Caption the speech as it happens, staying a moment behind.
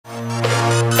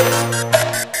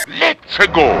to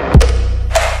go.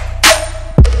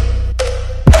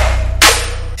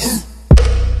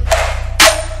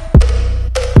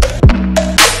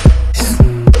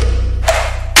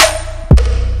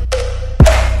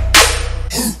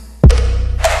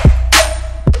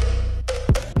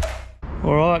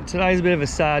 Alright, today's a bit of a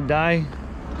sad day,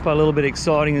 but a little bit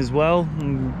exciting as well.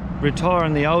 I'm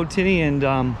retiring the old tinny, and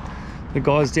the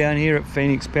guys down here at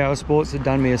Phoenix Powersports have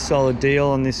done me a solid deal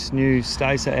on this new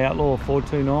Stacer Outlaw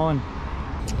 429.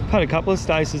 I've had a couple of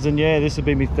Stacers, and yeah, this will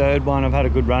be my third one. I've had a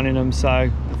good run in them, so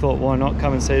I thought why not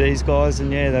come and see these guys,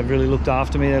 and yeah, they've really looked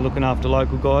after me. They're looking after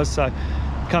local guys, so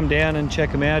come down and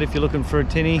check them out if you're looking for a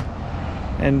tinny,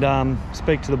 and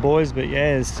speak to the boys. But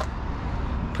yeah, it's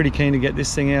pretty keen to get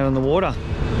this thing out on the water.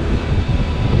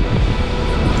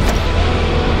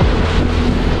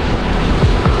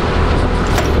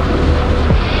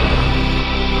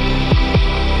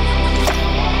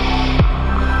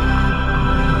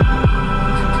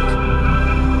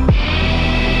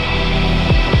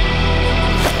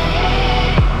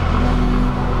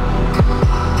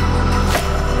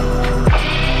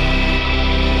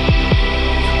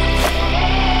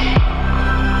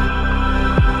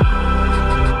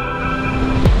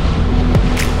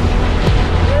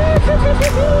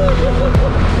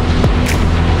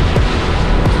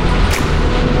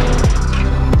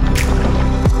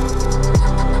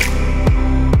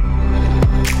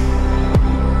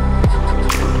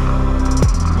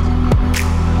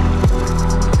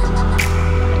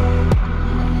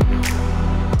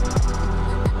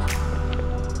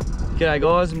 G'day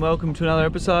guys, and welcome to another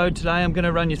episode. Today I'm going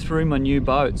to run you through my new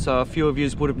boat. So a few of you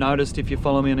would have noticed, if you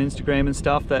follow me on Instagram and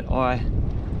stuff, that I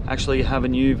actually have a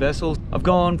new vessel. I've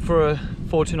gone for a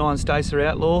 429 Stacer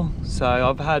Outlaw. So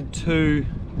I've had two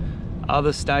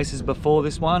other Stacers before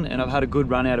this one, and I've had a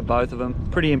good run out of both of them.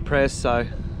 Pretty impressed, so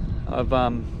I've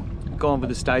gone with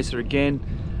the Stacer again.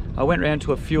 I went around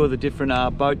to a few of the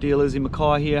different boat dealers in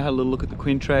Mackay here, had a little look at the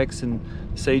Quintrex and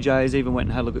CJs, even went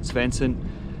and had a look at Svensson,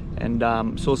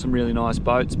 and saw some really nice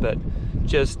boats. But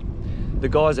just the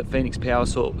guys at Phoenix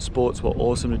Powersports were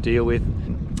awesome to deal with,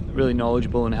 really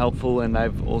knowledgeable and helpful, and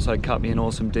they've also cut me an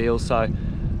awesome deal. So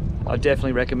I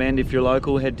definitely recommend, if you're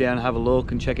local, head down and have a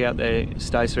look and check out their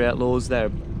Stacer Outlaws. They're a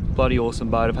bloody awesome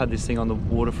boat. I've had this thing on the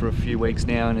water for a few weeks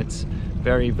now, and it's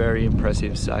very, very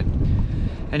impressive. So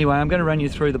anyway, I'm going to run you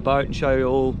through the boat and show you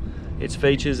all its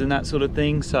features and that sort of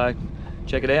thing, so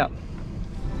check it out.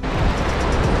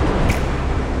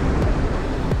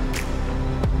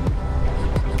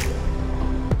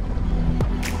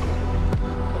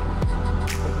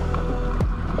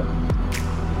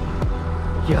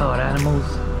 God, animals.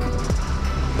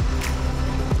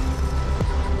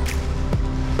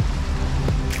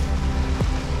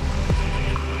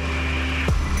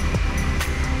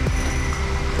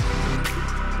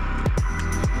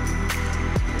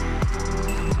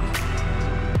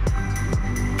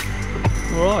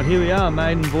 Alright, here we are,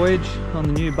 maiden voyage on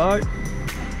the new boat.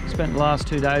 Spent the last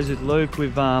 2 days with Luke.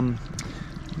 We've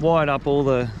wired up all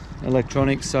the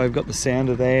electronics, so we've got the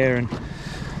sounder there, and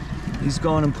he's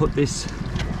gone and put this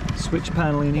switch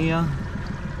panel in here.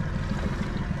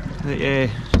 But yeah,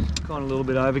 kind of a little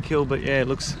bit overkill, but yeah, it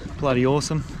looks bloody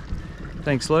awesome.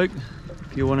 Thanks Luke.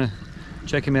 If you want to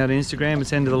check him out on Instagram,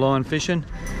 it's End of the Line Fishing.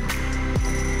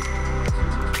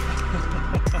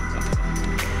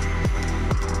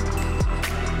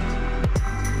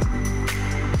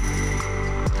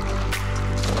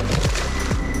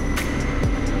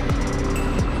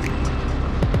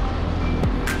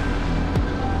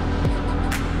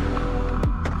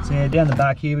 Yeah, down the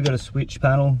back here we've got a switch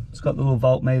panel. It's got the little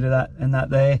voltmeter that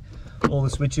there, all the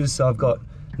switches. So I've got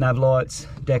nav lights,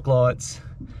 deck lights,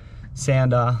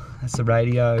 sounder, that's the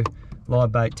radio,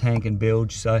 live bait, tank and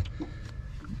bilge. So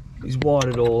he's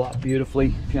wired it all up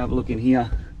beautifully. If you have a look in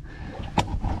here,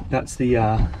 that's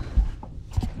the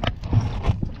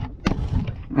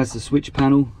switch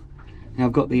panel. Now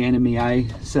I've got the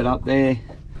NMEA set up there.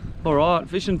 All right,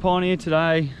 fishing Pioneer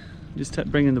today. Just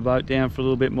bringing the boat down for a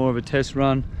little bit more of a test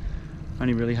run.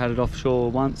 Only really had it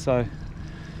offshore once, so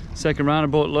second run I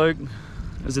bought Luke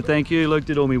as a thank you. Luke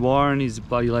did all my wiring, he's a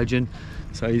bloody legend.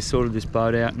 So he sorted this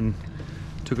boat out and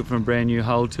took it from a brand new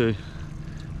hull to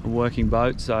a working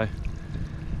boat. So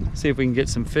see if we can get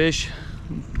some fish.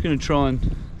 I'm gonna try and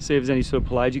see if there's any sort of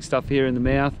pelagic stuff here in the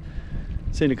mouth.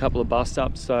 Seen a couple of bust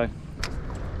ups, so.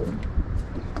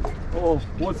 Oh,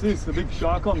 what's this? A big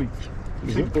shark on me.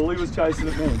 The big bully was chasing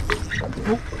it, man.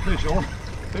 Oh, fish on.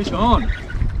 Fish on.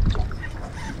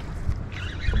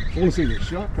 I want to see the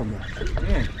shark come back.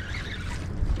 Yeah.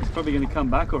 It's probably going to come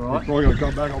back all right. It's probably going to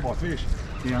come back on my fish.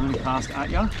 Yeah, I'm going to cast at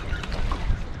you.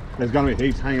 There's going to be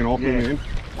heaps hanging off in the end.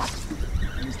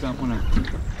 don't want to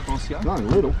cross you. No,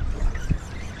 little.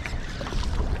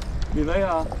 Here they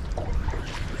are.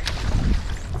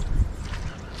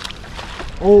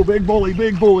 Oh, big bully,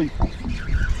 big bully.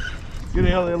 Get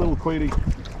out of there, little Queenie.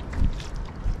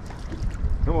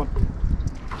 Come on.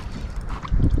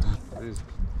 There's...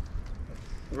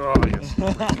 Oh, yes.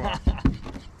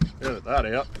 Edit that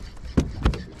out.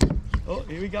 Oh,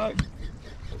 here we go.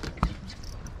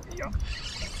 Yeah.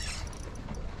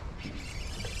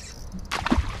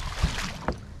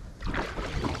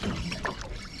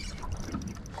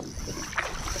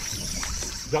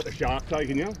 Is that the shark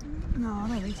taking you? No, I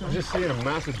don't think so. I'm just seeing a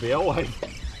massive bow wave.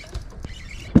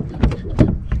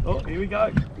 Oh, here we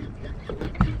go.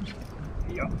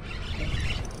 Yeah.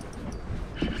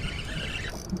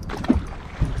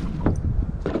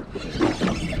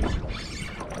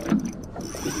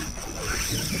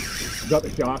 Is that the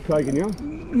shark taking you?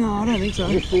 No, I don't think so.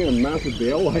 I'm just seeing a massive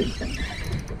bow wave.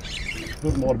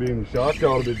 This might be in the shark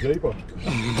going a bit deeper.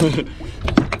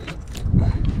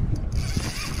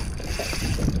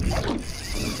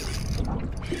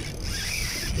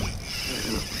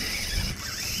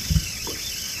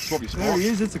 There he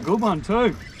is, it's a good one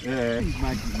too. Yeah. He's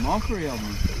making a mockery of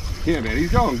me. Yeah, man,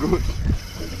 he's going good.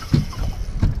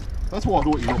 That's why I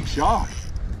thought you got the shark.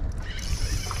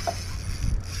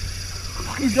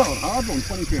 He's going hard on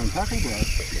 20-pound tackle, bro.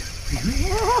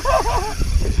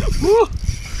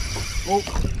 Oh.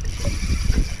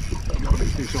 Got a big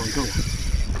fish on, come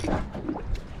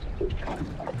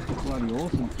on. Bloody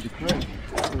awesome for the creek,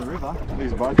 for the river.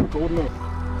 These are both recording it.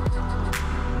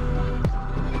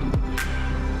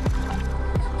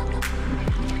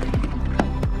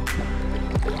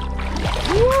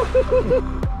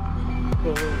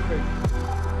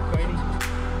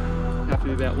 Happy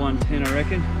with about 110, I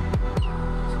reckon.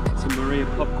 Some Maria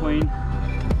Pop Queen.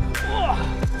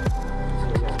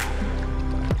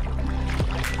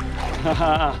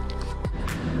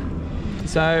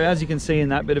 So as you can see in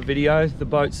that bit of video, the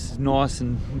boat's nice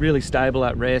and really stable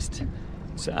at rest.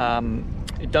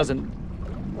 It doesn't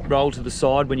roll to the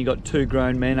side when you've got two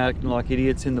grown men acting like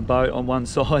idiots in the boat on one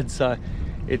side, so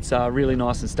it's really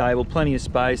nice and stable, plenty of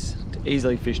space to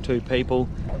easily fish two people,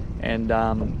 and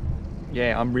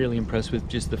yeah, I'm really impressed with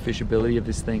just the fishability of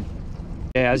this thing.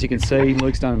 Yeah, as you can see,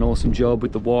 Luke's done an awesome job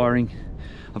with the wiring.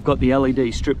 I've got the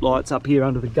LED strip lights up here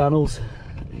under the gunnels,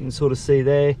 you can sort of see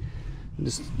there,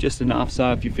 just enough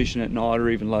so if you're fishing at night or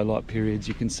even low light periods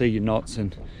you can see your knots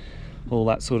and all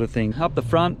that sort of thing. Up the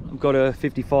front I've got a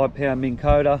 55-pound Minn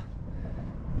Kota.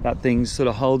 That thing sort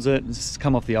of holds it. It's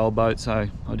come off the old boat, so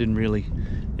I didn't really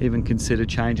even consider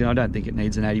changing. I don't think it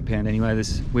needs an 80-pound anyway.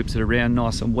 This whips it around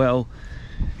nice and well.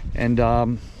 And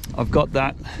I've got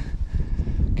that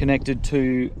connected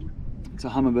to, it's a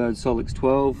Humminbird Solix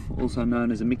 12, also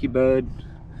known as a Mickey Bird.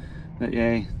 But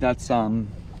yeah, that's out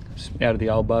of the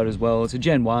old boat as well. It's a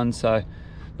Gen 1, so a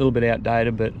little bit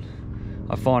outdated, but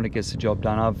I find it gets the job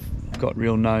done. I've got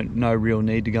no real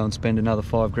need to go and spend another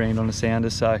 5 grand on a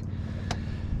sounder, so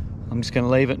I'm just going to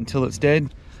leave it until it's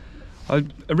dead. I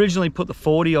originally put the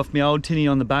 40 off my old tinny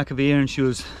on the back of here, and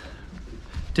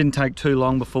didn't take too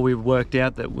long before we worked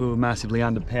out that we were massively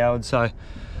underpowered, so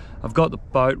I've got the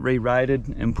boat re-rated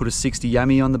and put a 60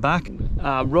 Yummy on the back.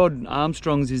 Rod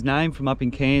Armstrong's his name, from up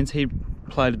in Cairns. He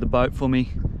plated the boat for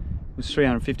me. It was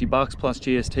 $350 plus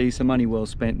GST, so money well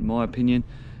spent in my opinion.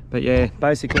 But yeah,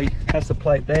 basically that's the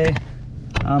plate there.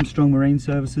 Armstrong Marine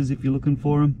Services if you're looking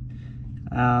for them.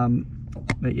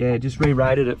 But yeah, just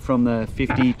re-rated it from the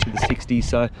 50 to the 60,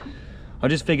 so I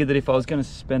just figured that if I was going to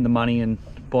spend the money and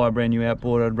buy a brand new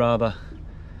outboard, I'd rather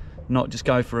not just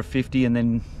go for a 50 and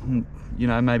then, you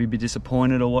know, maybe be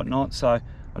disappointed or whatnot. So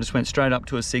I just went straight up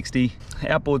to a 60.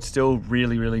 Outboard's still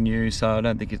really new, so I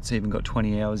don't think it's even got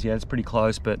 20 hours yet. It's pretty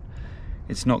close, but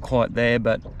it's not quite there.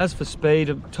 But as for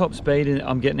speed, top speed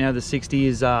I'm getting out of the 60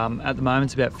 is at the moment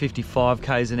it's about 55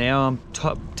 k's an hour. I'm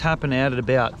tapping out at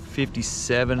about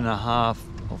 57.5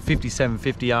 or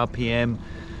 5750 RPM,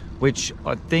 which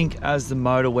I think as the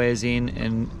motor wears in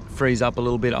and frees up a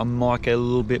little bit, I might get a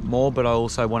little bit more, but I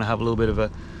also want to have a little bit of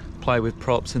a play with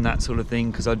props and that sort of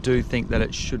thing, because I do think that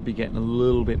it should be getting a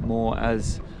little bit more,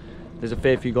 as there's a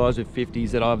fair few guys with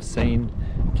 50s that I've seen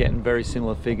getting very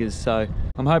similar figures. So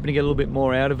I'm hoping to get a little bit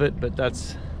more out of it, but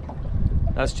that's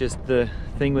just the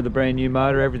thing with a brand new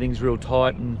motor. Everything's real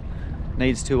tight and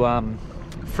needs to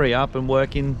free up and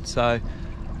work in. So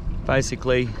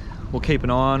basically we'll keep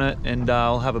an eye on it, and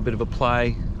I'll have a bit of a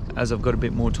play as I've got a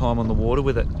bit more time on the water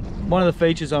with it. One of the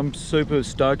features I'm super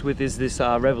stoked with is this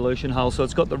Revolution hull. So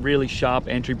it's got the really sharp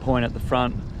entry point at the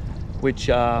front, which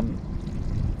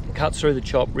cuts through the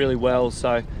chop really well.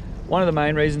 So one of the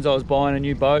main reasons I was buying a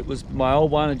new boat was my old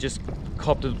one had just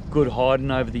copped a good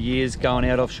hiding over the years going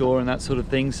out offshore and that sort of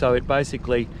thing, so it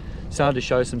basically started to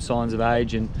show some signs of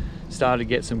age and started to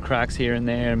get some cracks here and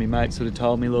there. And my mate sort of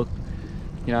told me, look,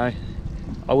 you know,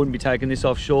 I wouldn't be taking this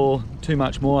offshore too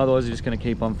much more, otherwise you're just going to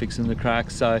keep on fixing the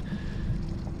cracks. So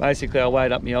basically I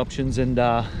weighed up my options and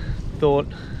thought,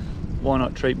 why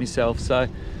not treat myself? So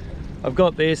I've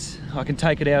got this, I can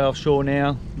take it out offshore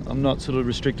now. I'm not sort of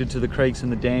restricted to the creeks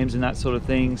and the dams and that sort of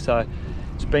thing, so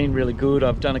it's been really good.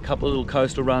 I've done a couple of little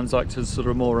coastal runs like to sort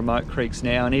of more remote creeks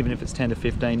now, and even if it's 10 to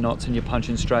 15 knots and you're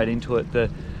punching straight into it,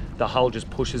 the hull just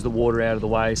pushes the water out of the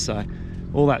way. So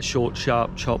all that short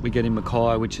sharp chop we get in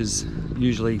Mackay, which is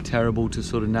usually terrible to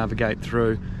sort of navigate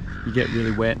through, you get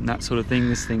really wet and that sort of thing,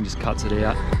 this thing just cuts it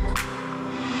out.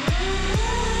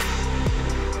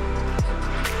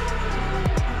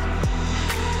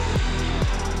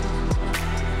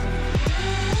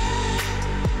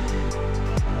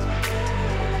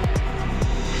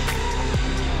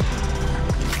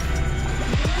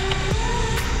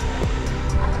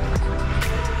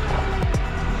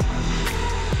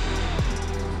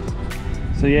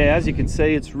 So yeah, as you can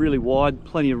see, it's really wide,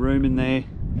 plenty of room in there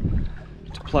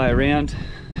to play around.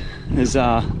 There's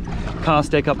a cast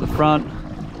deck up the front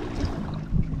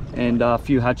and a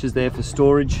few hatches there for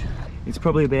storage. It's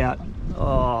probably about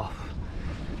a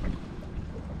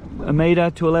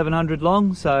metre to 1100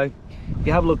 long. So if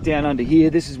you have a look down under here,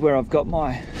 this is where I've got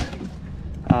my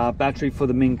battery for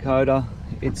the Minn Kota.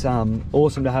 It's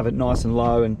awesome to have it nice and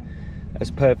low, and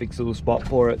it's a perfect little spot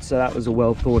for it. So that was a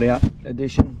well thought out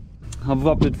addition. I've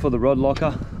opted for the rod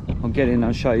locker. I'll get in and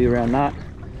I'll show you around that.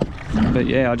 But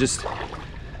yeah,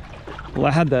 well,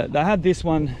 I had this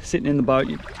one sitting in the boat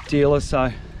dealer,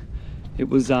 so it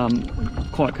was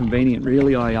quite convenient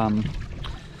really. I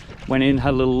went in,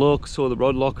 had a little look, saw the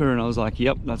rod locker, and I was like,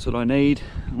 yep, that's what I need.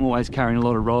 I'm always carrying a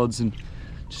lot of rods and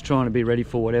just trying to be ready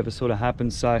for whatever sort of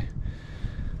happens. So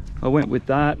I went with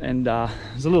that, and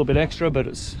it's a little bit extra, but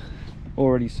it's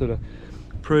already sort of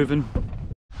proven.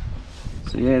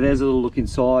 So yeah, there's a little look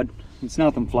inside. It's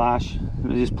nothing flash,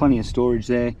 there's just plenty of storage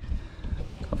there.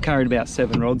 I've carried about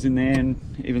 7 rods in there, and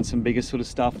even some bigger sort of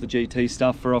stuff, the GT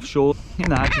stuff for offshore. In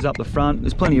the hatches up the front,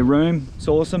 there's plenty of room, it's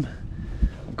awesome.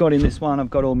 I've got in this one, I've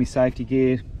got all my safety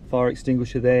gear, fire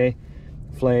extinguisher there,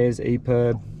 flares,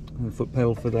 EPIRB, and the foot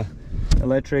pedal for the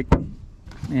electric.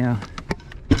 Now,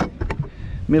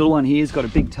 middle one here's got a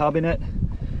big tub in it.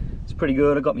 It's pretty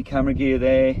good. I've got my camera gear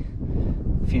there,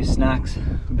 a few snacks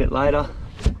a bit later.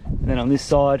 And then on this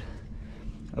side,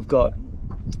 I've got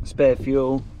spare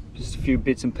fuel, just a few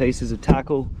bits and pieces of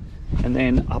tackle. And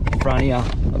then up the front here,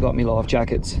 I've got my life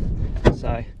jackets.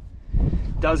 So,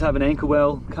 it does have an anchor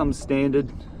well, comes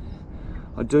standard.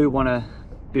 I do want to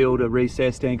build a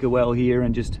recessed anchor well here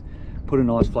and just put a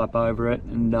nice flap over it.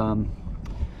 And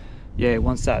yeah,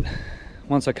 once I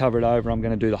cover it over, I'm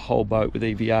going to do the whole boat with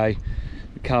EVA.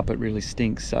 The carpet really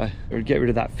stinks, so I'll get rid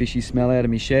of that fishy smell out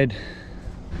of my shed.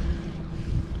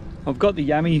 I've got the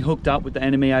Yami hooked up with the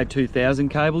Enemy A2000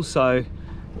 cable, so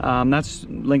that's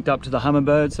linked up to the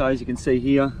Humminbird. So as you can see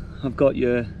here, I've got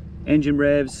your engine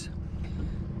revs,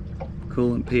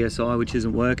 coolant PSI, which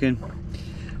isn't working,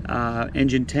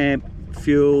 engine temp,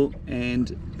 fuel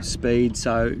and speed.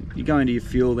 So you go into your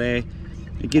fuel there,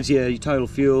 it gives you your total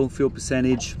fuel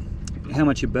percentage, how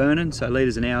much you're burning, so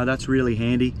litres an hour. That's really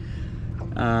handy.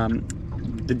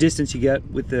 The distance you get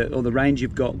with the range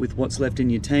you've got with what's left in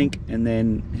your tank, and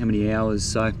then how many hours.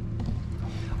 So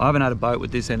I haven't had a boat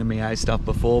with this NMEA stuff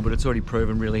before, but it's already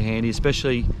proven really handy,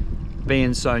 especially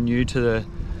being so new to the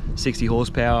 60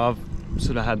 horsepower. I've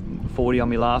sort of had 40 on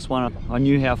my last one. I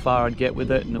knew how far I'd get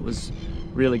with it, and it was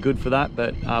really good for that.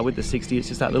 But with the 60, it's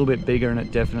just that little bit bigger, and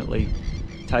it definitely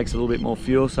takes a little bit more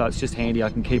fuel. So it's just handy. I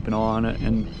can keep an eye on it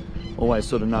and always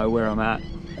sort of know where I'm at.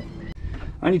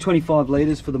 Only 25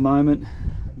 litres for the moment,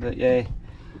 but yeah,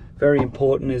 very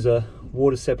important is a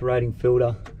water separating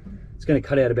filter. It's going to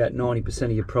cut out about 90%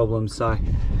 of your problems, so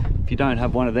if you don't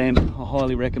have one of them, I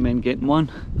highly recommend getting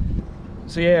one.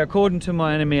 So yeah, according to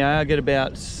my NMEA, I get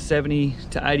about 70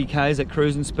 to 80 k's at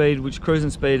cruising speed, which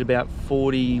cruising speed about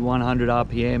 4100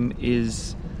 RPM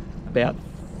is about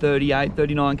 38,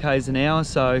 39 k's an hour,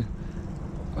 so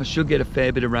I should get a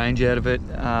fair bit of range out of it.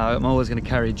 I'm always going to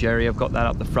carry a jerry, I've got that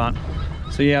up the front.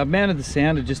 So yeah, I've mounted the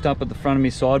sounder just up at the front of my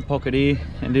side pocket here,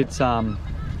 and it's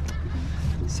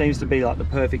seems to be like the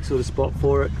perfect sort of spot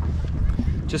for it.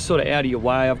 Just sort of out of your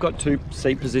way. I've got 2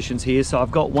 seat positions here, so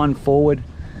I've got one forward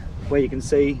where you can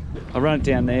see I run it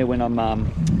down there when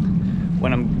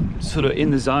I'm sort of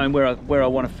in the zone where I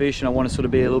want to fish, and I want to sort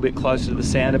of be a little bit closer to the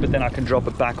sounder, but then I can drop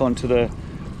it back onto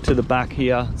the back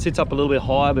here. It sits up a little bit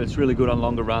higher, but it's really good on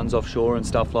longer runs offshore and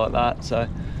stuff like that. So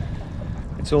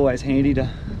it's always handy to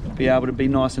be able to be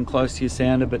nice and close to your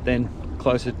sounder, but then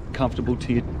closer, comfortable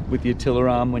to you with your tiller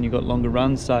arm when you've got longer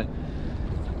runs. So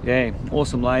yeah,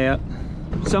 awesome layout.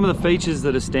 Some of the features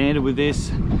that are standard with this,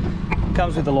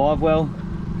 comes with the live well.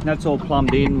 That's all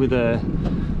plumbed in with a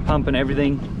pump and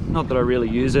everything. Not that I really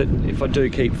use it. If I do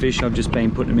keep fish, I've just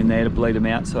been putting them in there to bleed them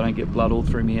out so I don't get blood all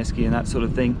through my esky and that sort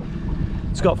of thing.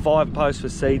 It's got 5 posts for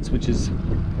seats, which is,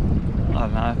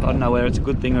 I don't know whether it's a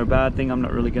good thing or a bad thing. I'm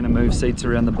not really going to move seats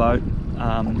around the boat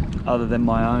other than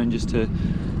my own, just to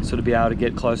sort of be able to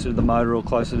get closer to the motor or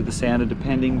closer to the sounder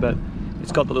depending. But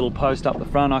it's got the little post up the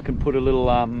front. I can put a little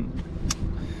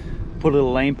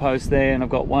lean post there, and I've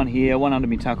got one here, one under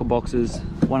my tackle boxes,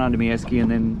 one under my esky, and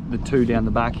then the 2 down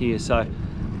the back here. So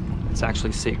it's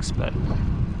actually 6, but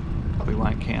we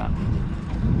won't count.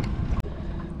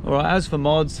 All right, as for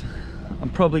mods, I'm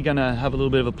probably gonna have a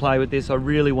little bit of a play with this. I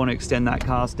really want to extend that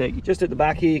cast deck. Just at the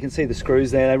back here, you can see the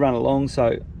screws there, they run along.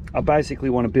 So I basically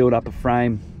want to build up a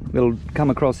frame that'll come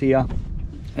across here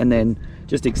and then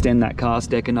just extend that cast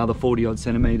deck another 40 odd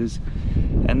centimeters.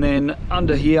 And then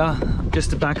under here, just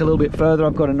to back a little bit further,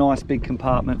 I've got a nice big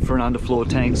compartment for an underfloor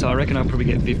tank. So I reckon I'll probably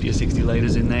get 50 or 60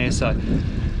 litres in there. So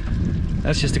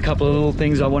that's just a couple of little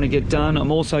things I want to get done.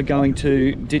 I'm also going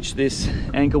to ditch this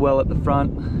anchor well at the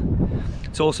front.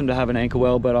 It's awesome to have an anchor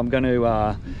well, but I'm going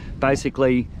to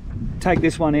basically take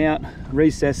this one out,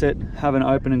 recess it, have an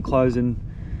open and closing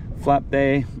flap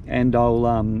there, and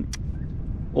I'll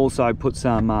also put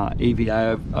some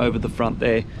EVA over the front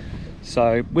there.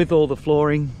 So with all the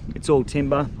flooring, it's all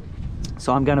timber.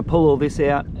 So I'm going to pull all this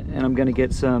out and I'm going to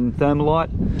get some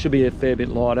Thermalite. Should be a fair bit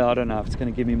lighter. I don't know if it's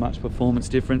going to give me much performance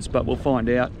difference, but we'll find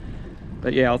out.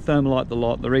 But yeah, I'll Thermalite the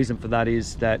lot. The reason for that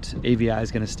is that EVA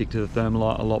is going to stick to the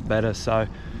Thermalite a lot better. So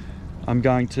I'm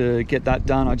going to get that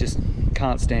done. I just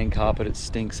can't stand carpet, it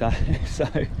stinks. So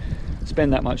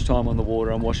spend that much time on the water.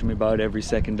 I'm washing my boat every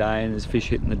second day and there's fish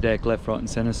hitting the deck left, right and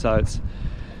centre. So it's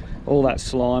all that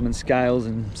slime and scales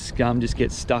and scum just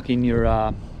gets stuck in your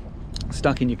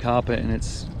carpet, and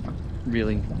it's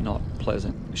really not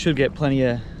pleasant. Should get plenty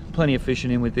of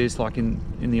fishing in with this, like in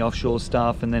the offshore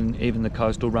stuff, and then even the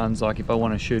coastal runs. Like if I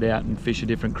want to shoot out and fish a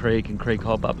different creek and creek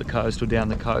hop up the coast or down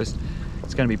the coast,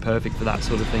 it's going to be perfect for that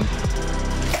sort of thing.